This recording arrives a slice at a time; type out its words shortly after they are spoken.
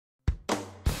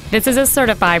This is a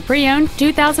certified pre-owned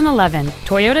 2011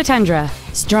 Toyota Tundra.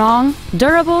 Strong,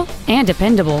 durable, and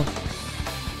dependable.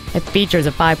 It features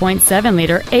a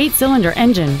 5.7-liter 8-cylinder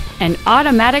engine, an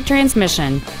automatic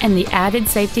transmission, and the added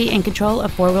safety and control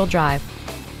of four-wheel drive.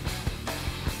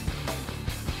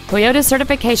 Toyota's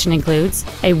certification includes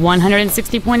a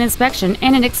 160-point inspection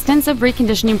and an extensive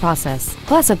reconditioning process,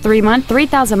 plus a 3-month,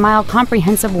 3,000-mile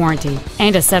comprehensive warranty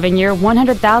and a 7-year,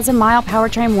 100,000-mile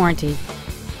powertrain warranty.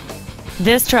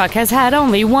 This truck has had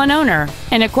only one owner,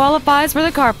 and it qualifies for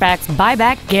the Carfax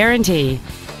buyback guarantee.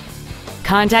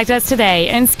 Contact us today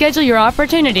and schedule your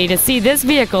opportunity to see this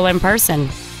vehicle in person.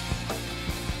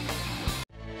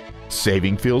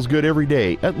 Saving feels good every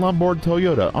day at Lombard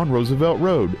Toyota on Roosevelt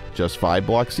Road, just 5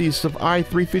 blocks east of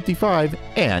I-355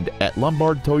 and at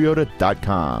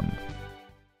lombardtoyota.com.